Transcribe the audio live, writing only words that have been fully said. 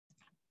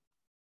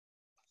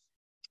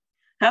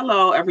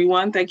Hello,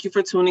 everyone. Thank you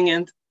for tuning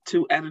in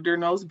to Editor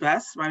Knows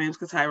Best. My name is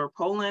Katira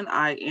Poland.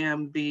 I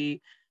am the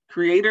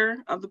creator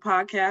of the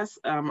podcast.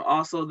 I'm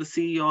also the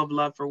CEO of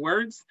Love for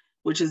Words,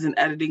 which is an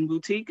editing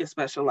boutique. It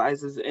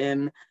specializes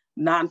in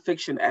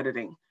nonfiction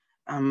editing.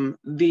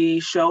 The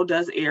show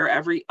does air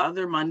every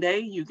other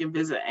Monday. You can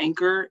visit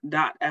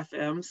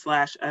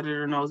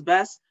anchor.fm/editor knows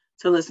best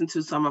to listen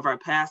to some of our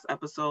past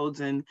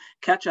episodes and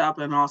catch up,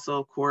 and also,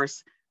 of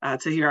course,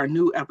 to hear our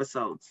new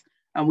episodes.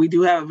 We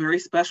do have a very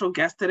special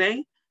guest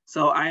today.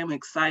 So I am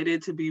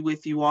excited to be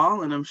with you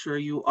all, and I'm sure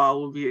you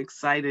all will be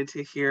excited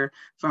to hear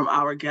from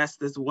our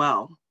guest as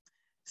well.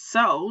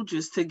 So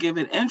just to give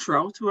an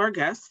intro to our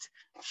guest,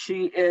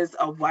 she is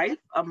a wife,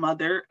 a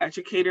mother,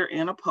 educator,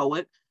 and a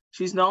poet.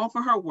 She's known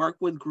for her work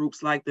with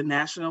groups like the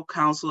National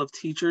Council of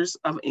Teachers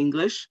of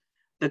English,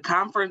 the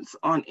Conference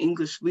on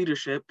English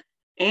Leadership,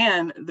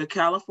 and the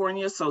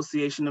California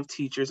Association of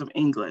Teachers of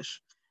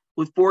English.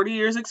 With 40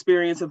 years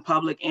experience in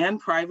public and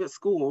private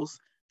schools,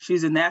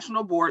 she's a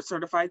national board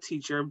certified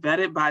teacher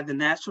vetted by the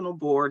National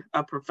Board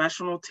of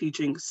Professional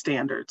Teaching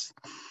Standards.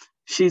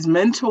 She's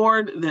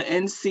mentored the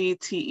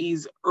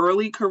NCTE's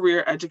Early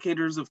Career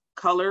Educators of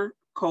Color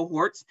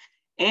cohorts,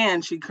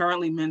 and she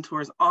currently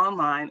mentors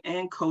online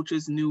and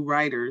coaches new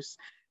writers.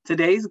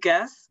 Today's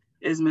guest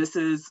is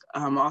Mrs.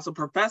 Also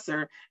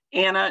Professor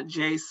Anna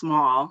J.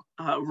 Small,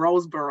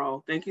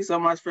 Roseboro. Thank you so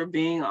much for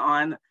being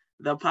on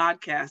the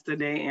podcast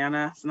today,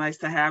 Anna. It's nice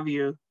to have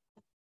you.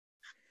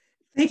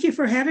 Thank you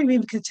for having me,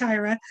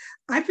 Katira.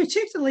 I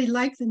particularly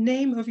like the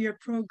name of your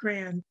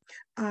program,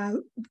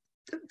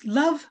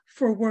 Love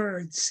for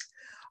Words.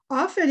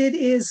 Often it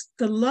is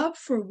the love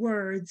for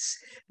words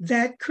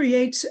that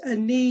creates a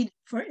need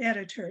for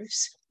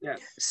editors.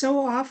 Yes. So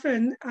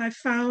often I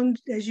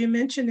found, as you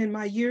mentioned, in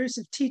my years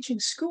of teaching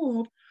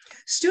school,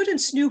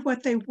 students knew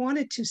what they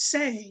wanted to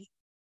say,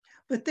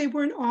 but they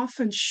weren't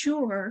often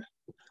sure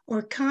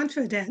or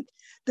confident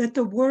that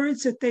the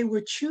words that they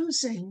were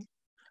choosing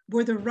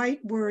were the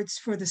right words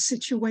for the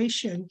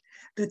situation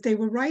that they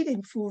were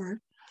writing for.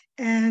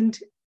 And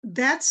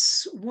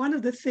that's one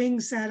of the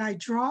things that I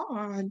draw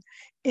on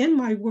in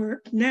my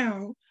work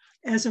now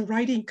as a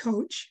writing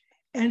coach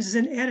and as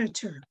an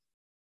editor.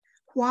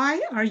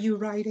 Why are you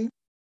writing?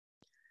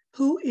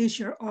 Who is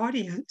your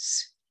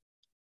audience?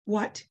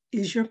 What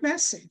is your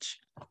message?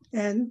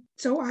 And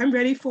so I'm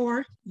ready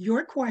for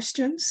your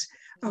questions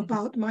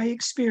about my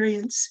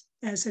experience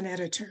as an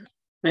editor.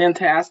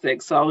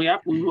 Fantastic. So,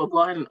 yep, we will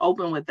go ahead and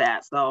open with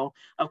that. So,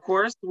 of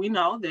course, we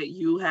know that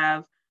you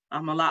have a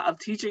lot of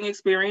teaching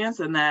experience,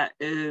 and that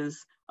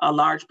is a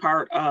large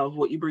part of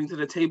what you bring to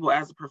the table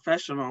as a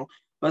professional.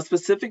 But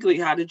specifically,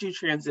 how did you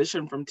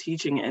transition from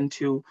teaching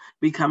into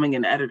becoming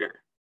an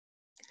editor?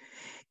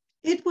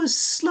 It was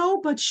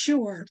slow but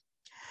sure.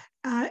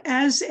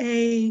 As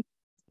a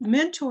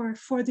mentor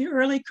for the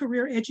Early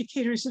Career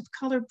Educators of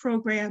Color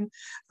program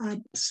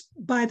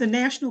by the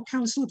National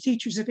Council of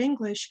Teachers of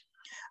English,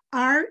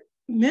 our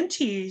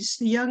mentees,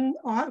 the young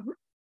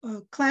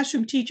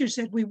classroom teachers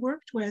that we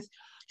worked with,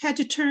 had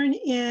to turn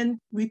in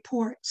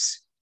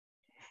reports.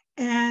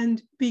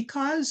 And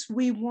because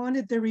we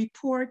wanted the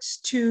reports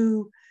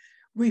to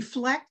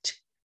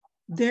reflect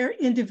their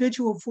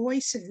individual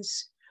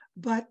voices,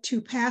 but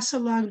to pass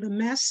along the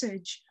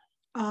message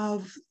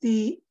of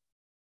the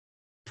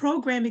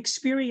program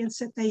experience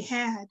that they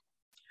had,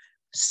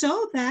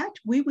 so that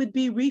we would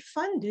be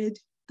refunded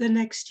the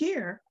next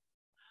year,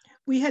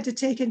 we had to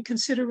take in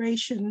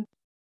consideration,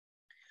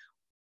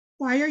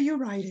 why are you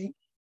writing?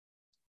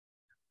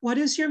 What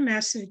is your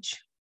message?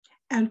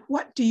 And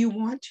what do you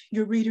want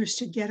your readers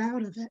to get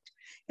out of it?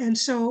 And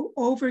so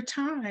over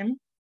time,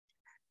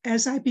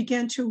 as I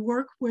began to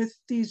work with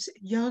these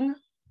young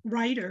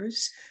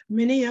writers,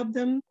 many of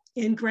them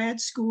in grad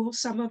school,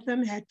 some of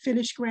them had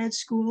finished grad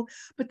school,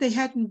 but they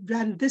hadn't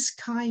done this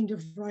kind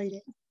of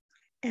writing.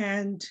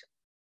 And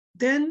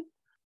then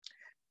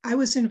I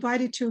was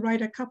invited to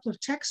write a couple of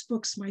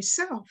textbooks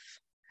myself,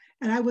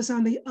 and I was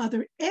on the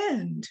other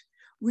end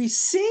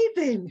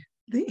receiving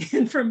the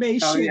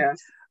information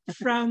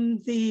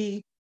from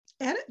the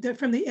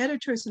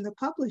editors and the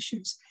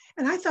publishers.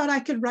 And I thought I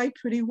could write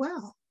pretty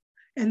well.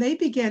 And they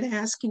began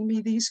asking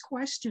me these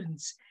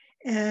questions.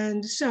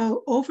 And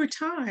so over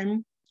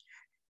time,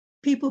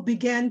 people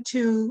began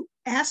to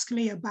ask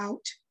me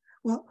about,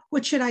 well,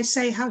 what should I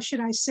say? How should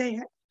I say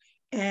it?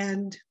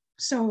 And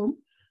so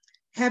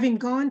having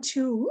gone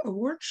to a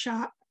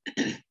workshop,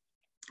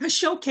 a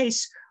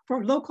showcase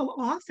for local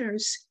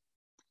authors,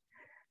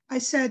 I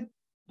said,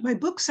 my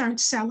books aren't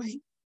selling.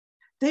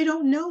 They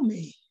don't know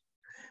me.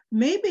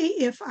 Maybe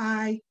if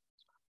I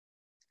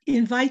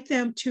invite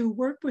them to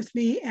work with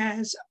me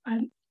as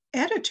an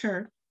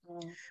editor,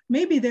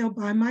 maybe they'll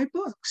buy my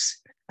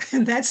books.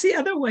 And that's the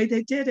other way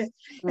they did it.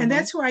 And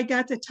that's where I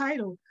got the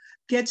title,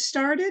 Get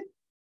Started,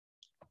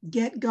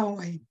 Get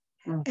Going.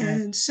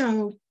 And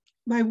so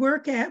my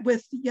work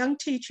with young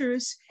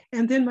teachers,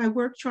 and then my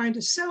work trying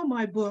to sell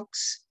my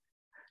books,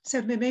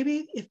 said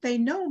maybe if they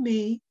know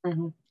me,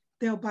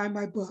 they'll buy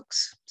my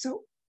books.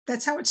 So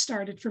that's how it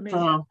started for me.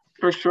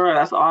 For sure.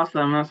 That's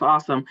awesome. That's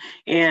awesome.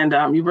 And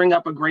you bring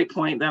up a great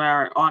point that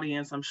our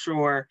audience, I'm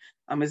sure,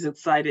 is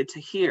excited to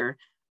hear.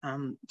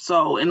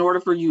 So in order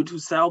for you to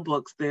sell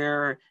books,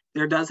 there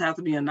does have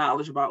to be a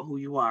knowledge about who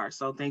you are.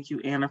 So thank you,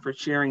 Anna, for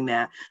sharing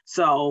that.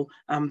 So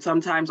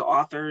sometimes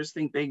authors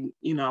think they,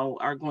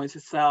 are going to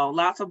sell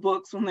lots of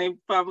books when they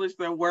publish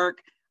their work,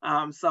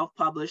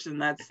 self-published,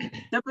 and that's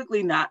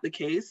typically not the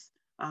case.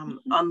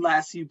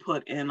 Unless you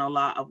put in a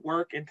lot of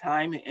work and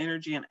time and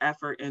energy and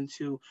effort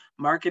into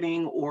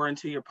marketing or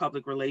into your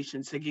public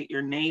relations to get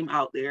your name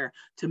out there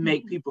to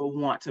make people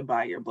want to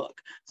buy your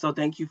book. So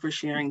thank you for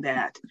sharing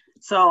that.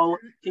 So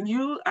can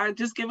you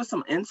just give us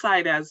some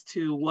insight as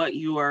to what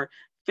your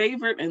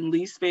favorite and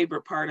least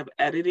favorite part of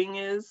editing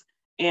is?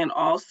 And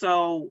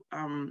also,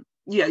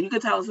 you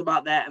could tell us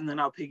about that, and then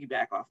I'll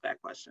piggyback off that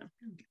question.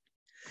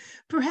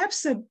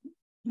 Perhaps the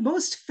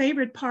most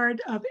favorite part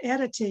of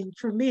editing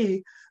for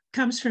me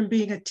comes from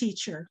being a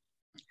teacher.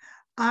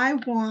 I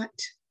want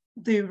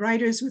the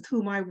writers with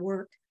whom I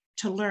work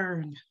to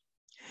learn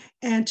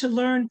and to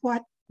learn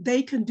what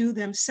they can do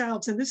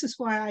themselves. And this is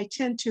why I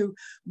tend to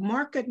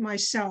market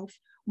myself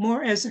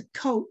more as a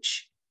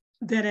coach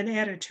than an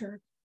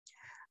editor.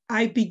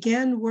 I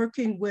began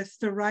working with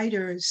the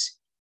writers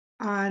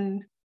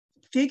on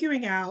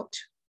figuring out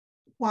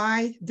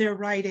why they're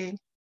writing,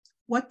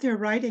 what they're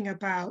writing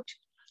about,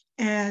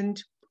 and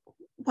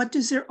what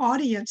does their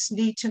audience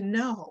need to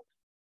know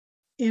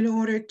in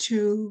order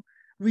to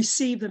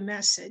receive the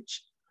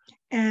message.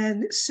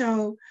 And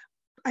so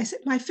I said,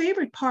 my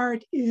favorite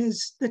part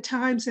is the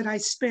times that I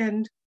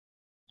spend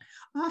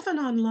often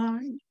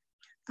online,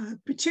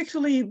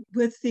 particularly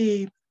with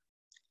the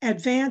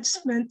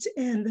advancement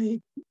and the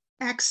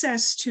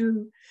access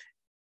to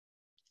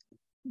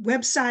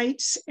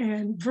websites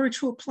and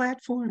virtual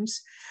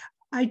platforms.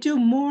 I do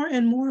more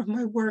and more of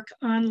my work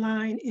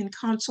online in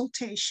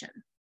consultation,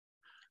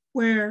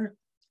 where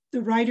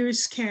the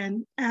writers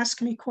can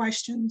ask me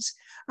questions.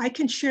 I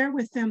can share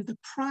with them the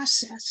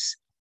process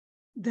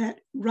that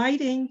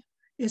writing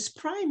is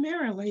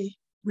primarily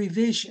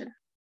revision,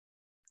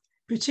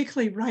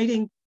 particularly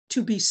writing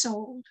to be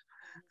sold.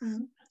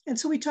 And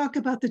so we talk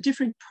about the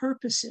different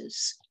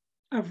purposes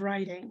of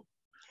writing.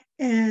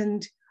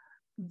 And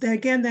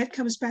again, that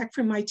comes back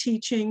from my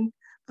teaching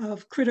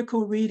of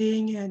critical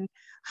reading and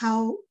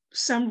how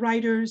some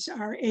writers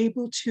are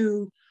able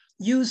to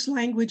use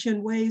language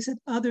in ways that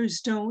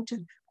others don't,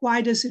 and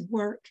why does it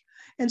work?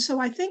 And so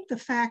I think the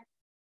fact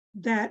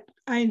that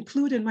I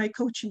include in my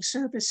coaching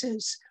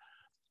services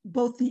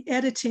both the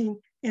editing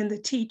and the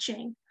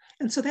teaching,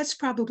 and so that's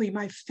probably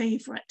my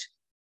favorite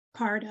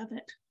part of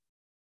it.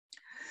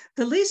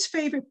 The least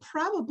favorite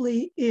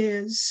probably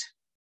is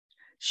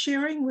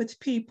sharing with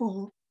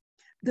people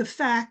the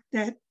fact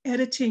that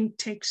editing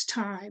takes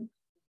time.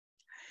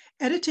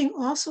 Editing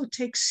also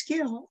takes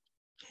skill.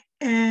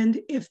 And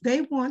if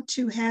they want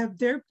to have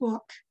their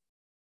book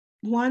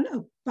one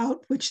about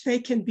which they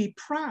can be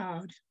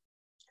proud,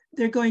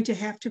 they're going to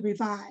have to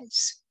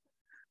revise,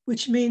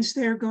 which means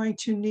they're going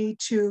to need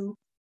to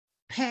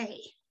pay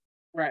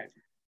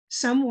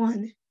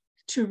someone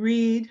to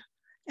read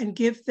and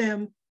give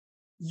them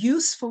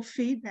useful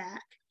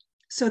feedback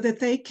so that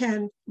they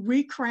can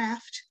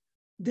recraft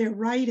their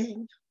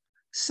writing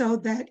so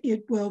that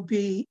it will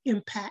be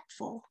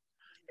impactful.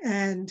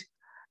 And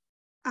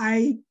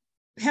I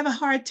have a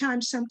hard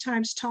time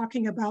sometimes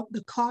talking about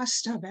the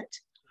cost of it,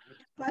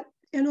 but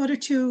in order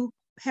to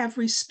have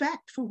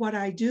respect for what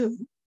I do,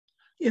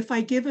 if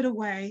I give it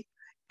away,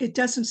 it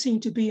doesn't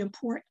seem to be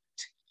important.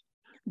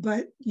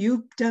 But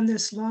you've done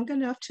this long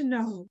enough to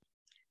know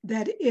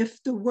that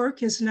if the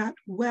work is not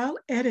well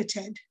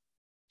edited,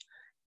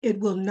 it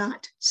will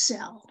not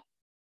sell.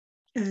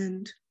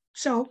 And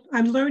so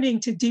I'm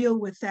learning to deal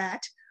with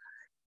that.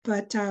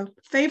 But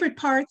favorite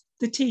part,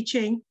 the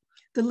teaching.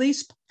 The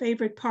least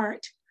favorite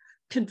part,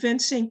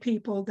 convincing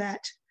people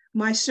that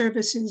my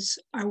services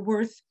are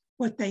worth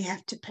what they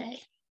have to pay.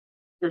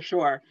 For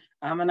sure.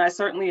 And I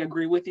certainly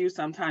agree with you.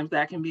 Sometimes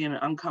that can be an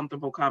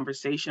uncomfortable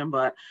conversation,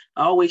 but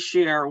I always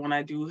share when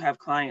I do have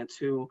clients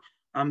who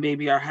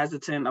maybe are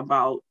hesitant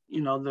about,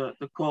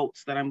 the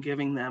quotes that I'm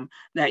giving them,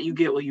 that you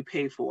get what you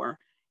pay for.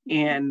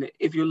 And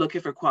if you're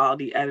looking for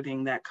quality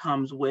editing, that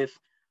comes with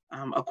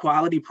a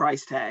quality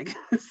price tag.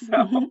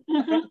 So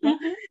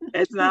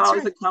it's not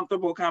always a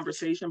comfortable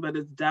conversation, but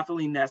it's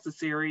definitely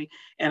necessary.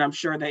 And I'm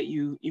sure that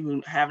you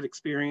have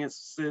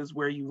experiences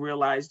where you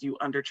realized you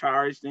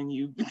undercharged and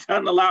you've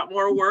done a lot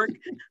more work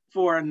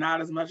for not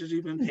as much as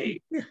you've been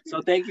paid.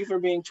 So thank you for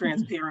being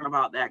transparent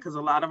about that, because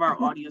a lot of our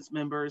audience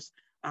members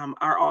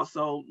are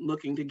also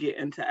looking to get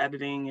into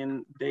editing,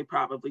 and they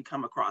probably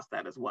come across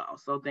that as well.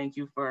 So thank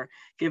you for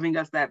giving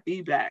us that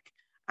feedback.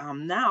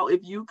 Now,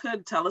 if you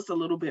could tell us a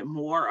little bit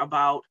more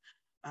about,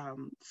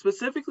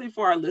 specifically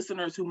for our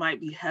listeners who might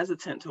be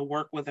hesitant to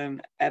work with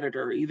an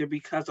editor, either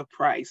because of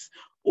price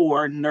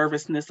or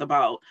nervousness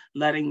about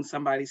letting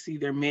somebody see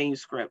their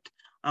manuscript,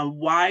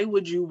 why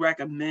would you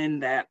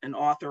recommend that an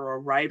author or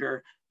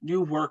writer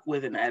do work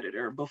with an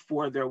editor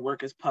before their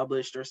work is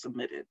published or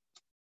submitted?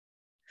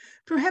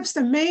 Perhaps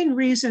the main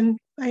reason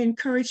I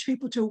encourage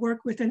people to work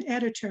with an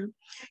editor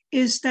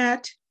is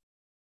that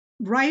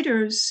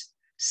writers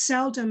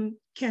seldom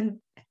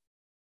can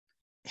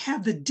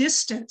have the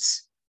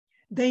distance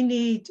they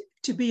need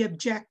to be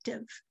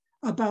objective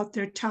about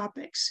their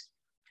topics.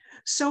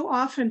 So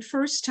often,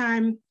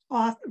 first-time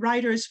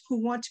writers who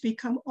want to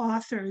become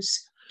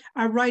authors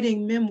are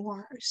writing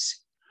memoirs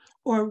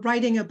or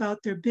writing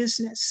about their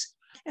business,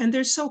 and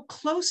they're so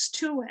close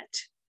to it.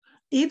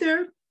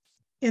 Either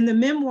in the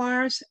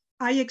memoirs,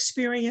 I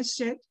experienced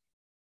it,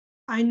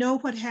 I know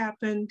what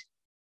happened,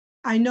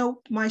 I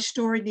know my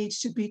story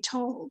needs to be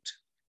told.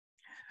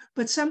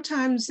 But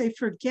sometimes they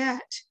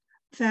forget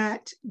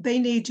that they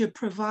need to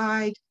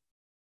provide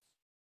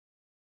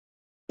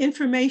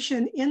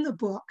information in the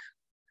book,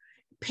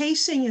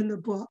 pacing in the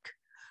book,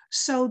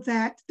 so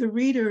that the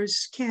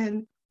readers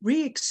can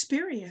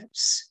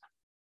re-experience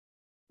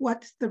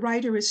what the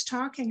writer is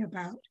talking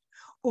about,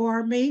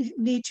 or may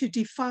need to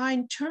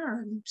define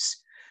terms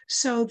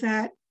so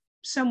that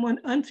someone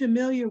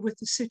unfamiliar with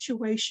the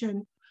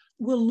situation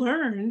will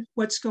learn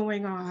what's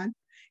going on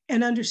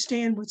and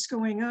understand what's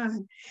going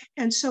on.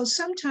 And so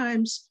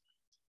sometimes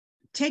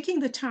taking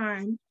the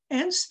time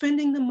and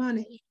spending the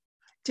money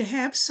to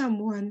have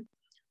someone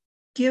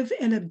give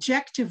an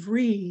objective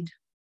read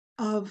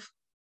of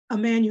a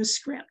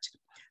manuscript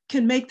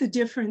can make the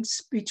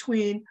difference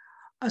between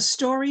a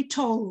story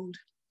told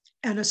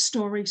and a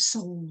story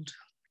sold.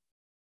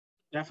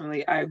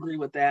 Definitely, I agree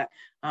with that.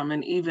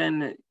 And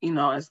even,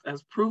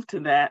 as proof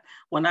to that,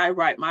 when I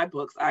write my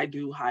books, I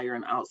do hire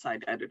an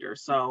outside editor.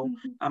 So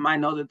I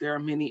know that there are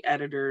many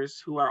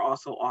editors who are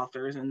also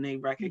authors, and they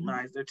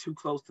recognize they're too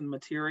close to the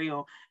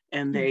material,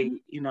 and they,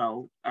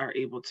 are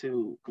able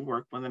to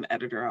work with an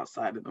editor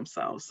outside of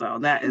themselves. So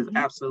that is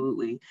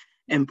absolutely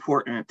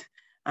important.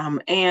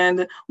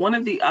 And one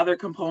of the other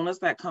components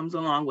that comes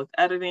along with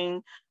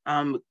editing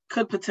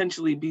could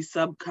potentially be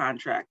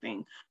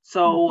subcontracting.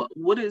 So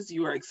what is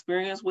your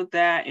experience with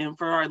that? And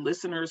for our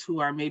listeners who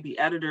are maybe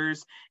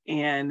editors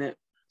and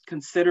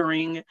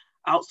considering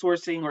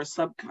outsourcing or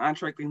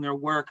subcontracting their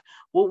work,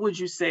 what would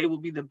you say will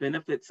be the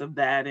benefits of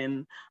that?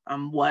 And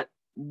what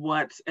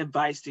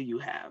advice do you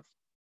have?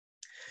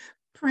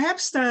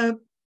 Perhaps the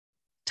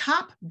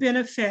top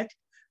benefit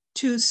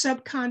to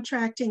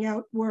subcontracting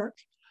out work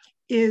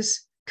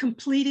is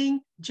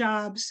completing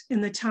jobs in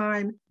the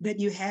time that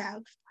you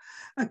have.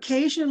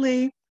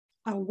 Occasionally,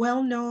 a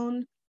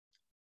well-known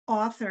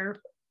author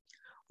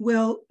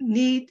will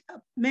need a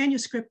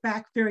manuscript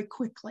back very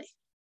quickly.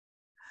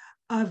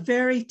 A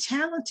very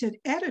talented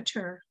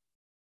editor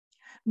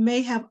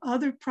may have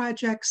other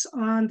projects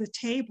on the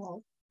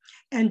table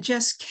and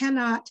just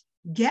cannot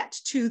get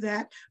to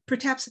that,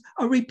 perhaps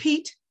a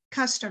repeat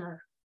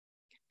customer.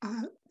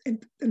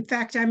 In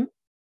fact,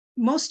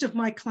 most of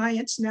my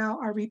clients now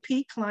are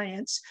repeat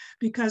clients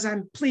because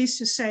I'm pleased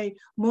to say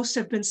most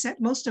of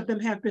them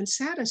have been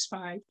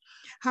satisfied.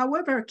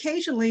 However,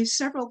 occasionally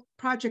several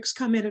projects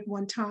come in at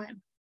one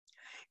time.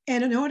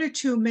 And in order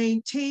to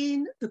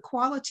maintain the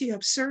quality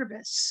of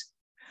service,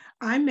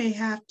 I may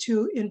have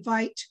to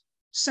invite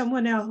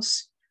someone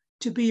else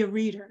to be a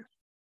reader.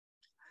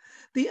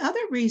 The other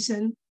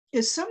reason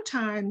is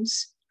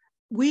sometimes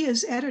we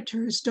as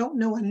editors don't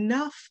know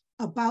enough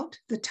about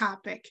the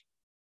topic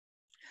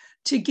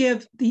to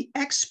give the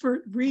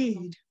expert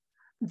read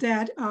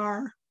that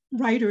our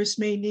writers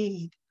may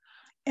need.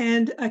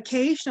 And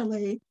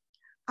occasionally,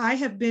 I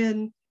have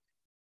been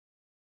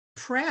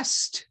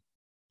pressed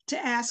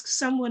to ask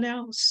someone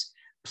else,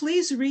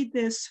 please read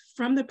this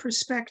from the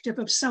perspective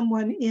of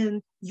someone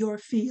in your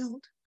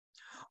field.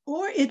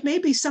 Or it may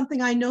be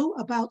something I know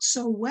about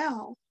so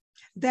well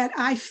that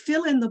I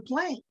fill in the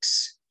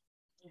blanks,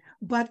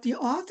 but the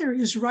author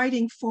is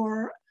writing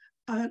for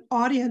an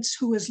audience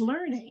who is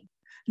learning,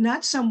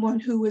 not someone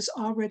who is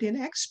already an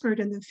expert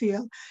in the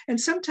field. And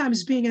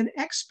sometimes being an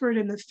expert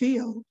in the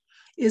field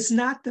is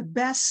not the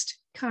best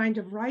kind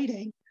of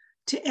writing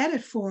to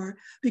edit for,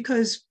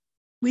 because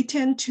we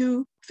tend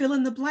to fill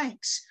in the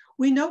blanks.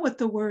 We know what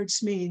the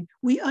words mean.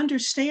 We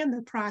understand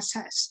the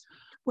process.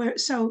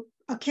 So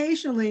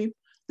occasionally,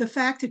 the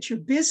fact that you're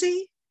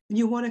busy and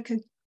you want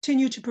to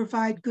continue to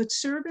provide good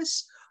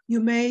service, you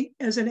may,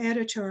 as an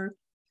editor,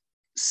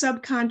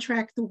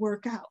 subcontract the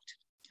work out.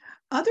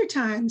 Other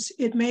times,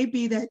 it may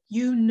be that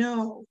you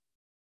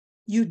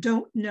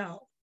don't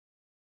know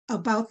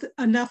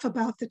enough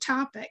about the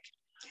topic,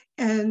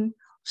 and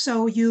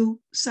so you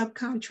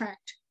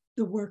subcontract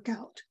the work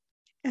out.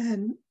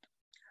 And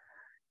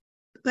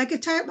I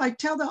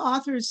tell the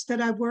authors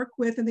that I work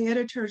with and the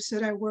editors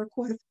that I work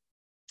with,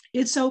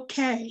 it's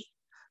okay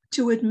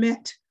to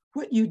admit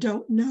what you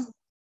don't know.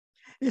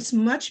 It's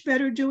much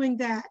better doing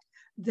that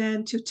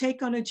than to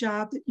take on a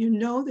job that you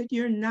know that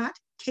you're not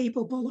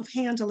capable of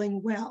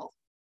handling well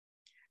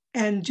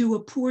and do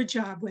a poor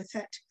job with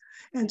it.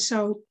 And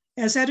so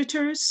as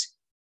editors,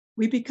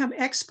 we become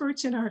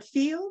experts in our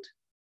field,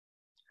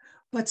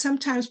 but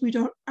sometimes we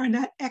are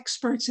not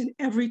experts in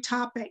every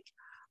topic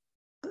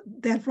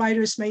that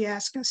writers may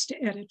ask us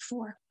to edit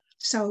for.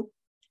 So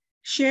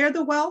share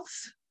the wealth,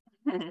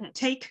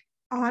 take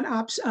on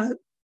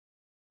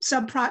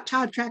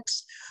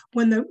subcontracts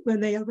when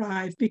they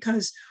arrive,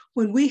 because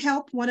when we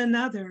help one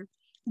another,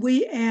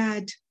 we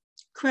add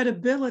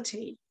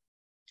credibility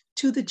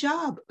to the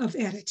job of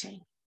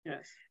editing.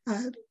 Yes.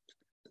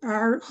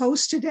 Our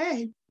host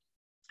today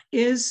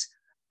is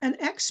an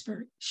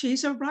expert.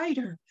 She's a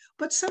writer,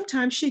 but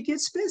sometimes she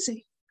gets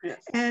busy.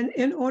 Yes. And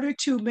in order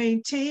to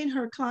maintain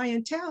her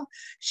clientele,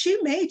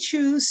 she may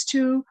choose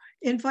to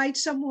invite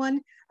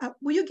someone.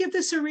 Will you give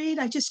this a read?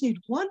 I just need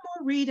one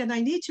more read, and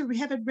I need to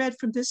have it read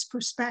from this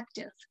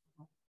perspective.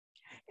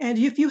 And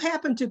if you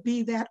happen to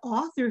be that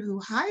author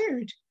who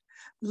hired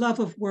Love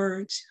of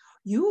Words,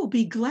 you will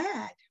be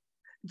glad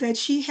that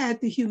she had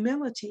the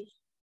humility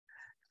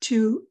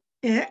to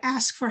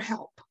ask for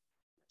help,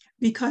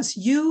 because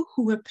you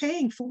who are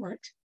paying for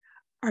it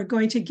are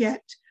going to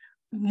get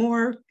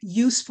more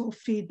useful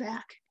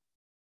feedback.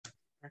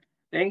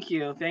 Thank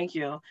you. Thank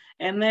you.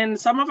 And then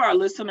some of our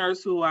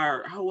listeners who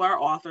are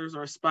authors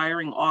or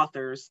aspiring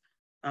authors,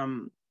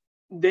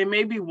 they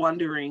may be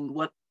wondering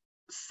what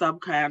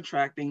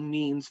subcontracting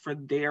means for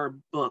their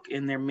book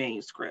in their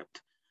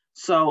manuscript.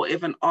 So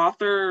if an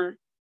author,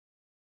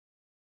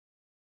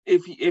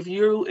 if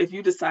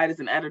you decide as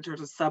an editor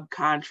to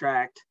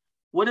subcontract,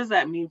 what does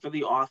that mean for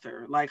the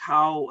author? Like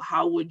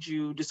how would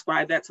you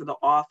describe that to the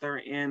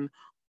author, and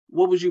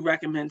what would you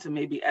recommend to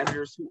maybe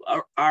editors who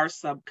are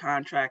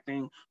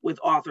subcontracting with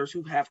authors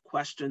who have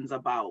questions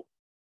about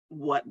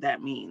what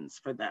that means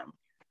for them?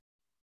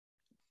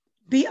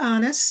 Be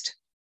honest.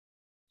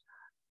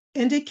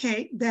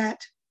 Indicate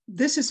that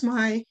this is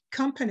my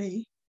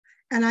company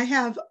and I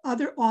have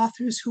other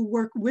authors who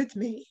work with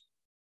me.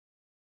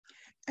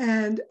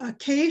 And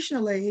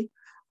occasionally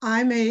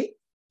I may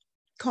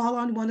call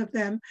on one of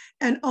them,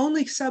 and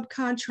only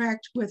subcontract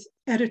with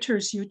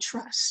editors you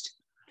trust.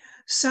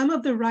 Some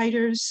of the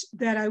writers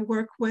that I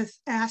work with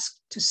ask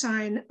to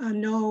sign a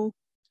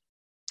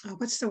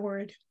what's the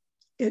word?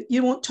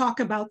 You won't talk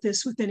about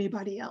this with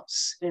anybody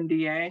else.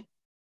 NDA?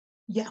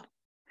 Yeah.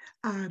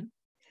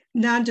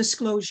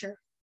 Non-disclosure.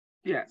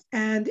 Yes.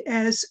 And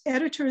as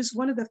editors,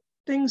 one of the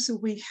things that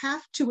we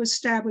have to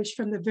establish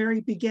from the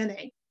very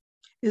beginning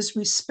is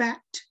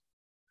respect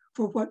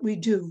for what we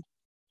do.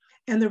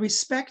 And the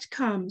respect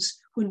comes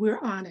when we're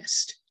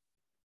honest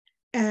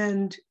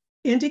and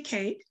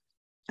indicate,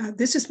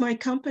 this is my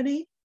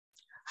company.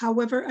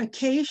 However,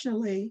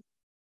 occasionally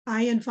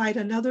I invite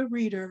another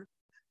reader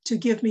to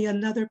give me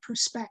another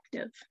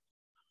perspective.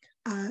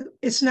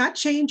 It's not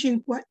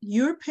changing what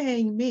you're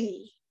paying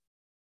me,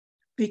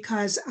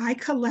 because I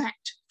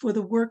collect for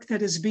the work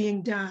that is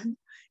being done,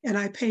 and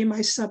I pay my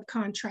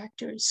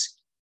subcontractors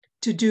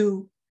to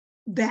do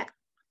that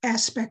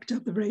aspect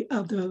of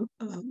the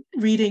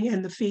reading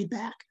and the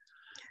feedback.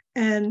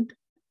 And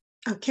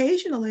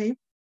occasionally,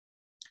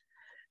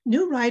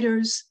 new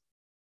writers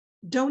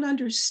don't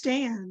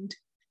understand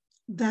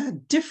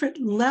the different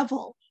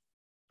level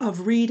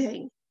of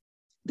reading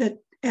that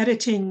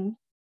editing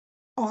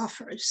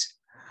offers.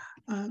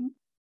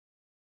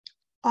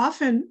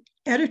 Often,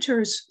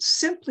 editors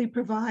simply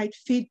provide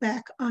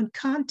feedback on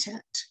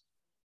content.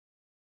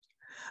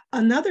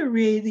 Another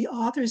read, the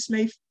authors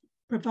may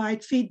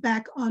provide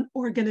feedback on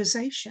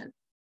organization.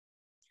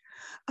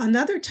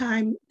 Another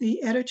time,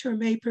 the editor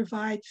may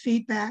provide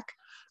feedback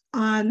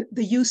on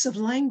the use of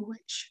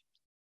language.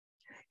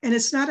 And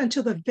it's not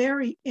until the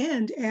very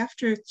end,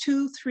 after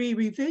 2-3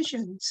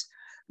 revisions,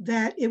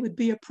 that it would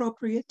be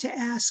appropriate to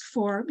ask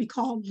for what we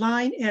call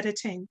line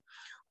editing,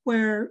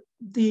 where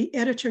the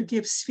editor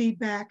gives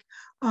feedback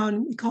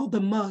on, we call the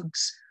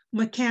MUGs: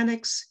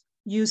 mechanics,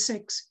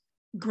 usage,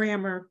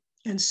 grammar,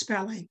 and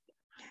spelling.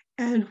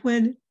 And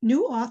when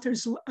new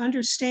authors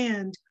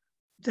understand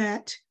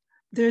that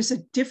there's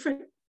a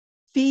different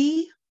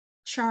fee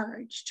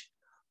charged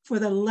for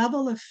the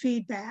level of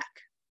feedback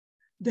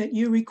that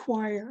you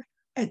require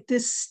at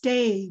this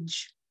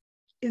stage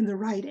in the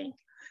writing.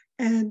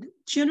 And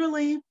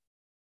generally,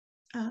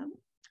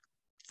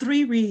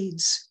 3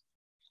 reads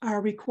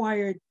are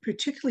required,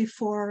 particularly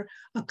for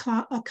a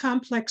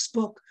complex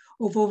book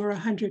of over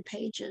 100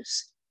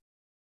 pages.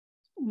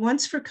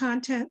 Once for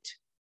content,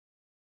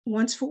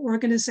 once for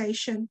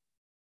organization,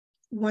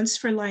 once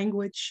for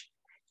language,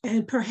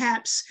 and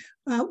perhaps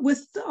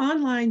with the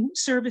online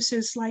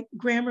services like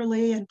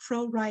Grammarly and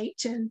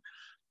ProWrite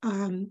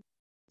and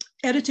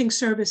editing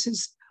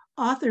services,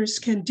 authors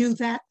can do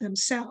that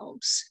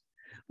themselves.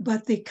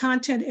 But the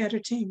content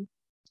editing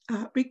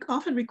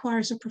often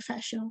requires a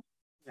professional,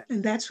 yes.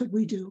 And that's what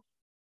we do.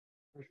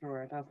 For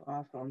sure, that's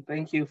awesome.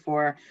 Thank you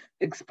for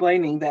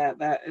explaining that.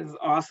 That is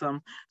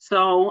awesome.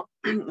 So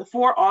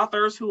for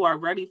authors who are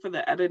ready for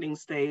the editing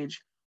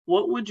stage,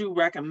 what would you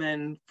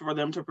recommend for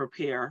them to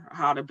prepare,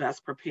 how to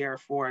best prepare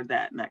for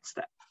that next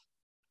step?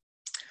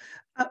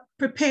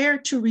 Prepare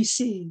to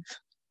receive.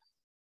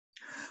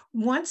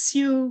 Once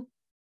you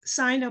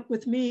sign up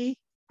with me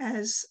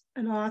as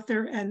an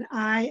author and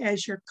I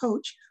as your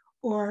coach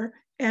or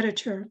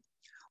editor,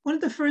 one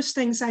of the first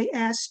things I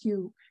ask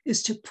you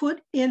is to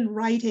put in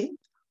writing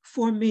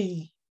for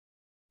me,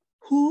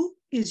 who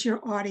is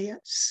your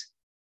audience?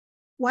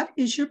 What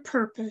is your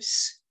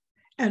purpose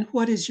and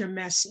what is your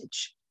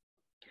message?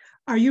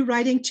 Are you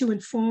writing to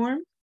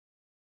inform,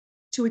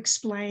 to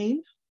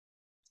explain,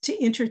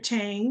 to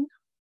entertain,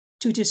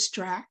 to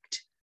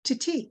distract, to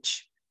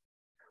teach?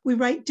 We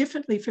write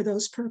differently for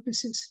those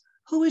purposes.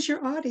 Who is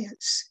your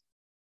audience?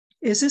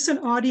 Is this an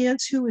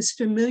audience who is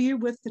familiar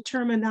with the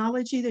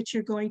terminology that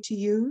you're going to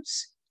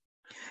use?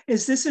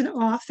 Is this an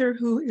author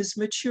who is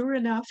mature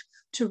enough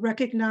to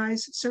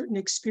recognize certain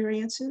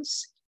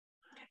experiences?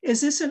 Is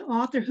this an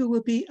author who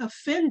will be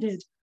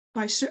offended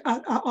by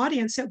an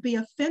audience that will be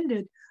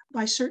offended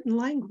by certain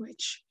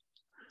language?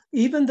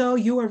 Even though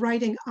you are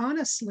writing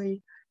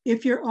honestly,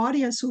 if your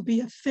audience will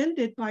be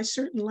offended by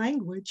certain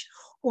language,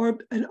 or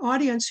an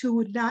audience who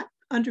would not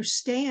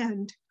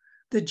understand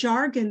the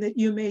jargon that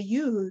you may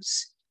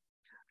use,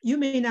 you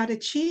may not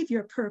achieve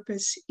your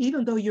purpose,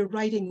 even though you're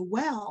writing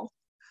well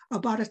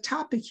about a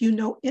topic you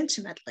know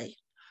intimately.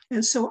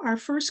 And so our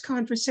first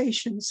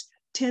conversations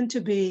tend to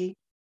be,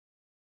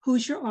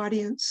 who's your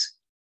audience?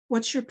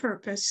 What's your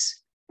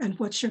purpose? And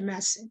what's your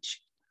message?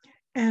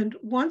 And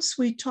once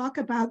we talk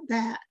about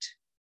that,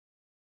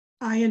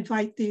 I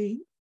invite the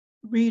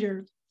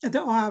writer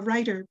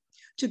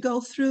to go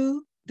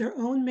through their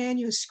own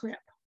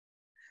manuscript,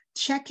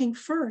 checking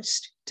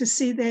first to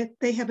see that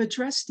they have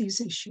addressed these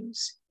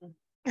issues.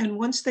 And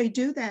once they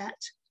do that,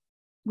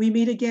 we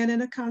meet again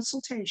in a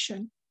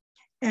consultation.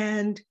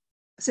 And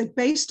I said,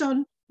 based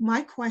on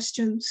my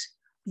questions,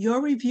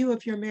 your review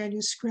of your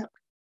manuscript,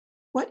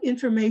 what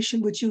information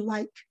would you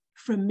like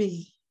from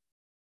me?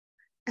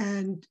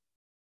 And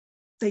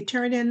they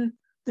turn in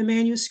the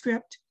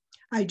manuscript.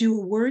 I do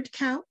a word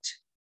count.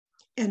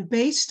 And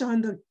based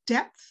on the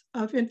depth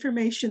of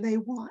information they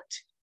want,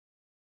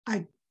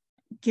 I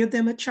give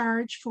them a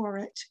charge for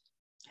it.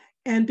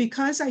 And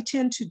because I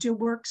tend to do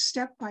work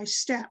step by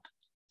step,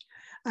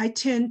 I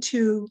tend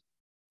to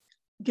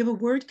give a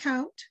word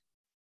count,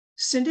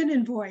 send an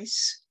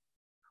invoice.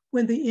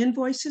 When the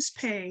invoice is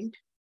paid,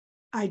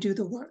 I do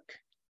the work.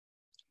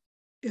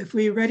 If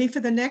we're ready for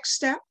the next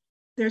step,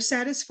 they're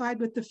satisfied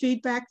with the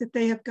feedback that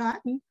they have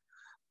gotten.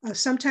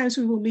 Sometimes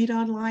we will meet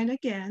online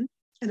again.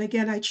 And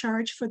again, I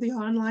charge for the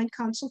online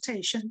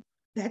consultation.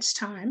 That's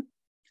time.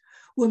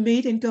 We'll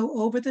meet and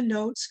go over the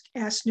notes,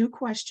 ask new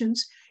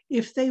questions.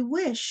 If they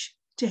wish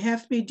to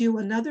have me do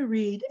another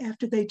read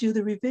after they do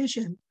the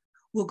revision,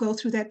 we'll go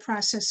through that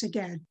process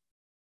again.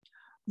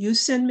 You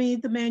send me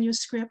the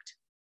manuscript.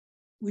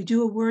 We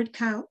do a word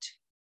count.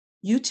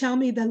 You tell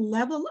me the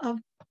level of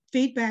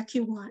feedback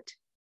you want.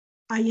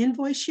 I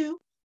invoice you,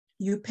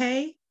 you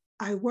pay,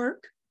 I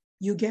work,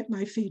 you get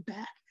my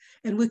feedback.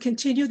 And we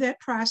continue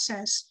that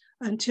process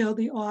until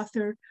the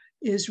author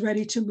is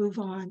ready to move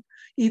on,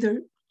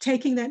 either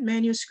taking that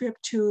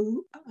manuscript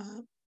to a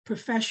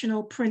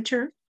professional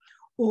printer,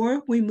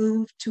 or we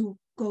move to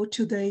go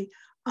to the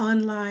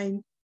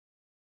online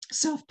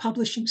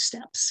self-publishing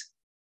steps.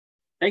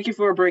 Thank you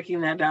for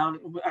breaking that down.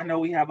 I know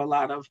we have a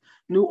lot of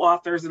new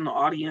authors in the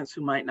audience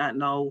who might not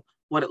know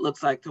what it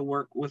looks like to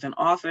work with an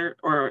author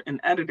or an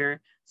editor.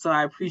 So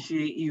I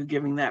appreciate you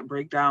giving that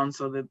breakdown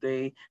so that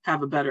they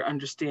have a better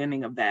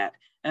understanding of that.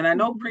 And I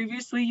know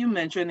previously you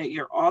mentioned that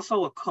you're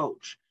also a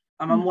coach.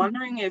 I'm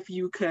wondering if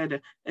you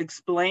could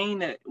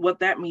explain what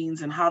that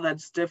means and how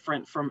that's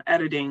different from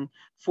editing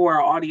for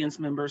our audience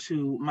members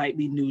who might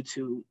be new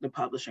to the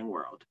publishing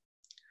world.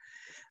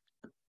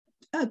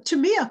 To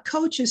me, a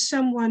coach is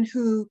someone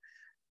who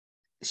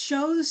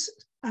shows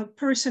a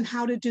person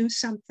how to do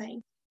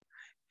something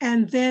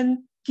and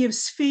then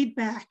gives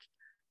feedback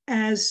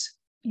as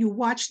you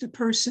watch the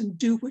person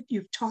do what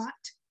you've taught.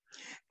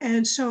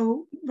 And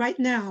so right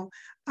now,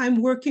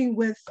 I'm working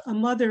with a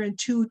mother and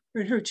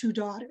her two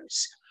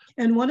daughters.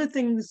 And one of the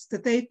things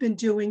that they've been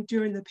doing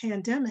during the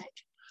pandemic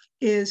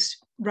is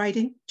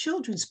writing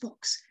children's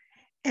books.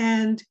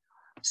 And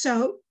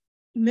so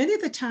many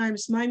of the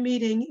times my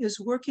meeting is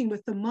working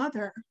with the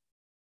mother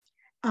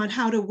on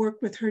how to work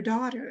with her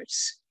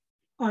daughters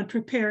on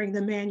preparing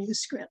the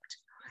manuscript.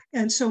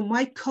 And so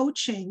my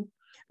coaching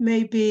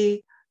may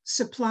be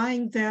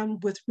supplying them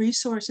with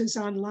resources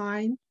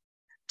online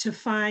to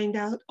find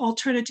out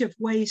alternative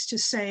ways to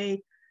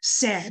say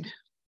said.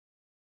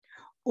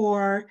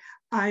 Or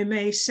I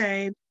may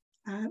say,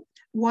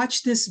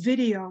 watch this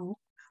video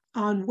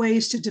on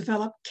ways to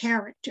develop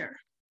character.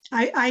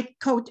 I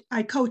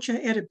coach and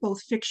edit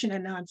both fiction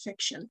and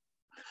nonfiction.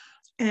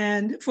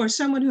 And for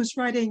someone who's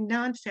writing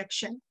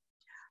nonfiction,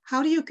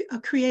 how do you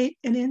create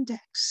an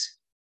index?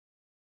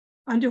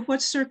 Under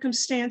what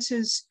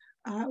circumstances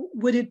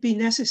would it be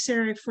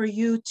necessary for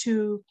you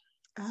to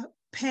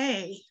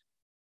pay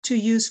to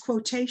use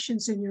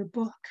quotations in your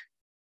book?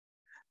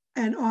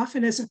 And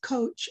often as a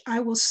coach,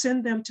 I will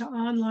send them to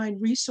online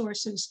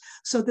resources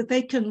so that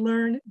they can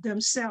learn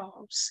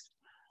themselves.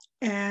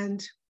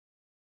 And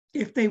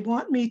if they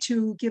want me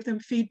to give them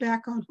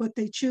feedback on what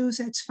they choose,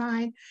 that's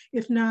fine.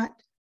 If not,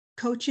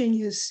 coaching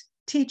is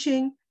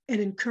teaching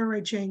and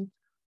encouraging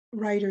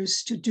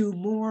writers to do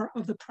more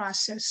of the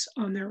process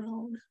on their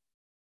own.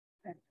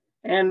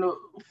 And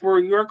for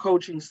your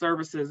coaching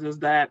services, is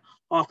that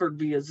offered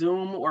via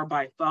Zoom or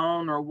by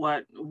phone, or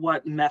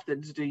what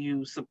methods do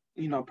you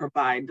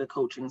provide the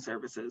coaching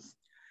services?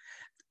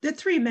 The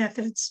three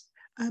methods.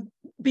 Uh,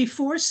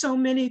 Before so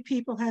many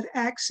people had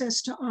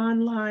access to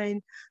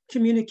online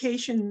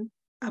communication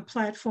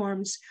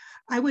platforms,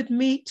 I would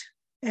meet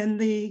in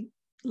the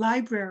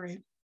library.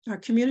 Our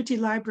community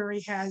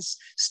library has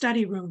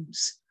study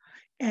rooms.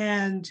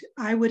 And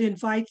I would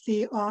invite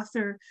the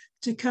author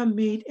to come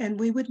meet, and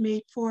we would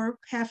meet for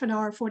half an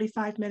hour,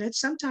 45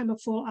 minutes, sometime a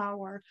full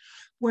hour,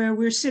 where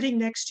we're sitting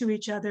next to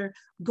each other,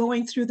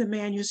 going through the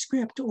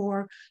manuscript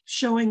or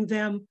showing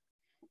them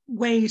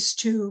ways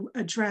to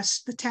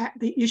address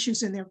the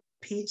issues in their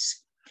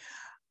piece.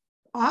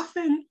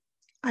 Often,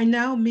 I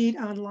now meet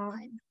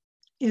online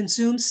in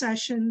Zoom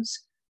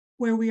sessions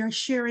where we are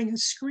sharing a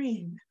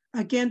screen,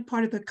 again,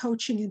 part of the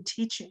coaching and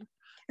teaching,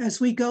 as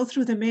we go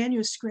through the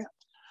manuscript.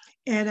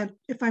 And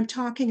if I'm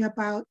talking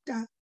about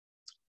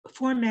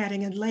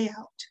formatting and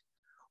layout,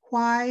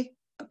 why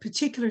a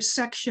particular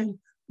section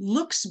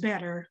looks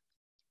better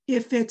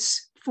if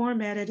it's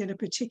formatted in a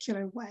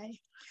particular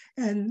way.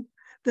 And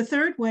the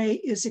third way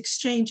is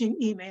exchanging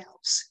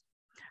emails.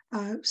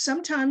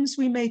 Sometimes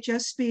we may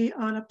just be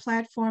on a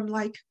platform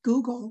like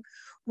Google,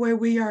 where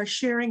we are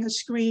sharing a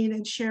screen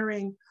and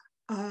sharing,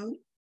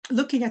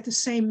 looking at the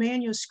same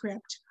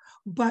manuscript,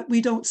 but we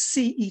don't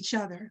see each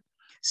other.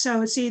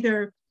 So it's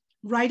either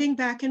writing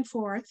back and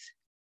forth,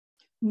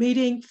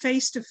 meeting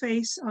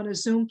face-to-face on a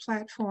Zoom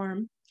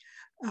platform,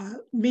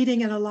 meeting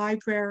in a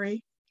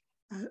library.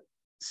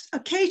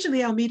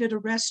 Occasionally I'll meet at a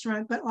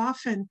restaurant, but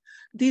often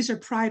these are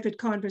private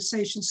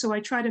conversations. So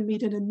I try to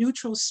meet in a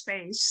neutral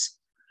space.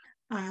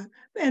 And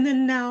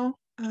then now,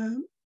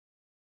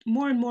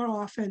 more and more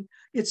often,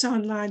 it's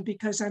online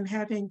because I'm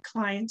having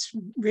clients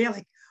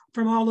really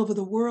from all over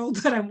the world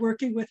that I'm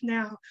working with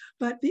now.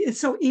 But it's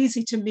so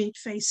easy to meet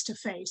face to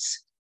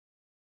face.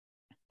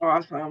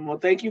 Awesome. Well,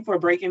 thank you for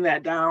breaking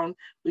that down,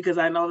 because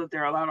I know that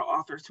there are a lot of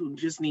authors who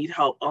just need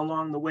help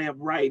along the way of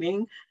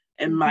writing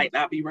and might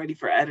not be ready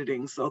for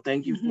editing. So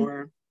thank you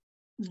for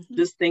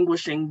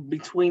distinguishing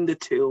between the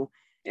two.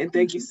 And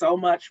thank you so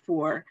much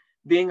for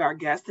being our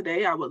guest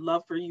today. I would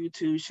love for you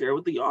to share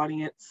with the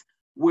audience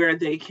where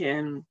they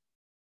can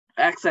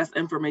access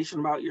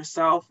information about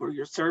yourself or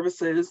your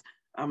services.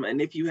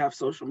 And if you have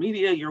social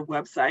media, your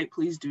website,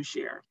 please do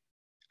share.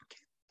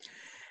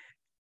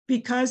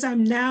 Because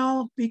I'm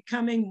now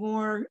becoming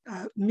more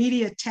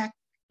media tech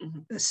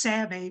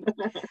savvy,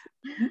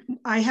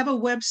 I have a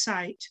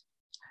website,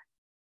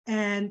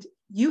 and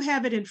you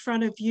have it in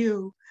front of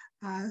you,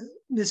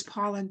 Ms.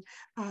 Pollan.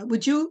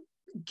 Would you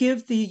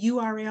give the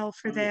URL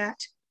for that?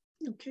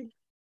 Okay.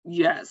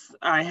 Yes,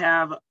 I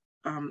have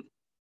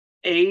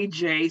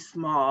AJ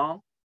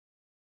Small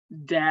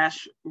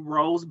dash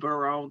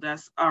Roseboro,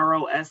 that's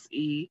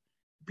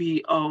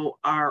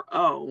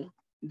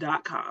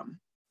ROSEBORO.com.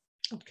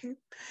 Okay.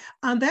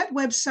 On that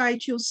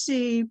website, you'll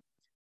see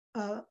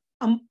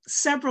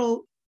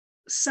several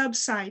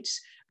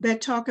subsites that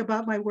talk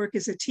about my work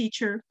as a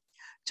teacher,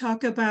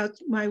 talk about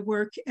my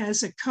work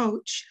as a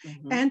coach,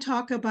 and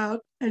talk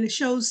about, and it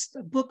shows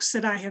the books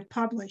that I have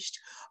published.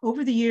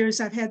 Over the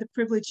years, I've had the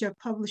privilege of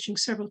publishing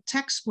several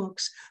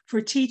textbooks for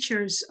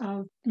teachers,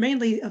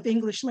 mainly of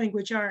English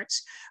language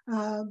arts,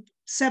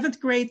 7th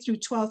grade through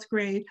 12th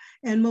grade,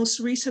 and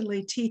most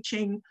recently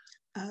teaching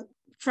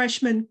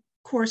freshman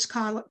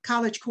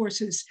college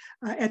courses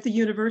at the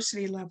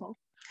university level.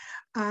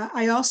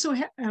 I also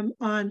am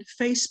on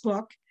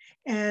Facebook,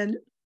 and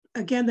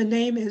again, the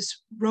name is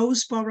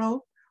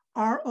Roseboro,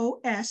 Roseboro,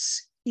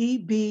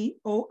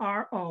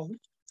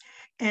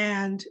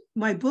 and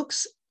my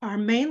books are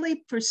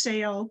mainly for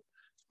sale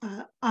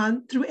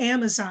through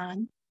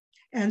Amazon.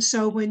 And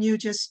so when you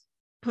just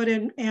put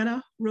in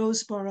Anna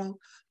Roseboro,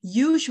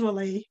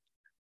 usually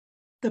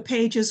the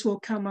pages will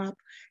come up,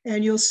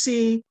 and you'll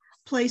see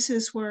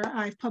places where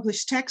I've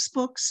published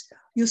textbooks.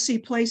 You'll see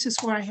places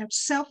where I have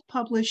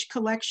self-published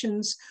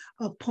collections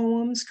of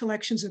poems,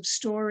 collections of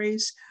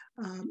stories,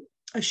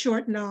 a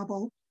short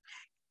novel.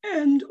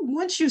 And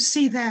once you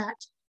see that,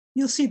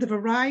 you'll see the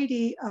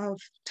variety of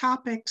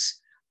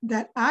topics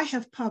that I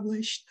have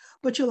published,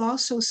 but you'll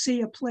also see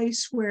a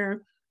place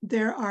where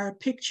there are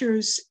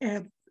pictures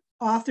of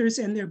authors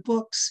and their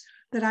books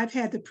that I've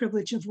had the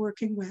privilege of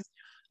working with.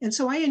 And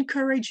so I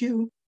encourage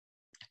you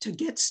to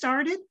get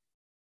started,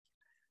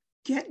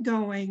 get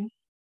going,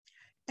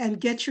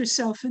 and get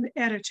yourself an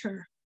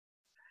editor.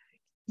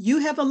 You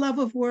have a love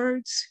of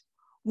words.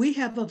 We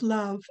have a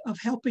love of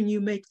helping you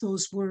make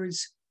those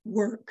words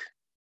work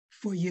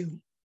for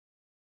you.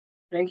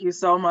 Thank you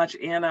so much,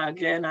 Anna.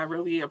 Again, I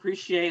really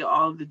appreciate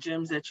all of the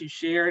gems that you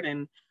shared,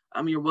 and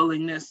your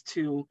willingness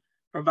to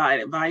provide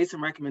advice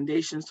and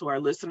recommendations to our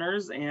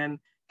listeners, and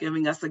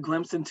giving us a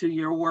glimpse into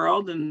your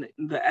world and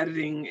the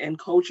editing and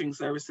coaching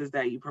services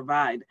that you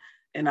provide.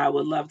 And I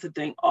would love to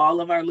thank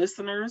all of our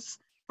listeners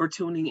for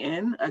tuning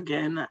in.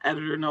 Again,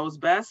 Editor Knows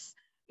Best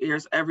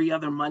airs every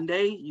other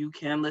Monday. You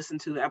can listen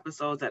to the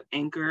episodes at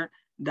Anchor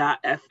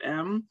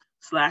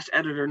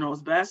anchor.fm/editor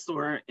knows best,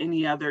 or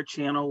any other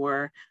channel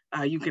where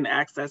you can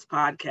access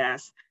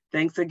podcasts.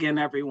 Thanks again,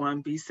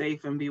 everyone. Be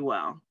safe and be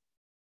well.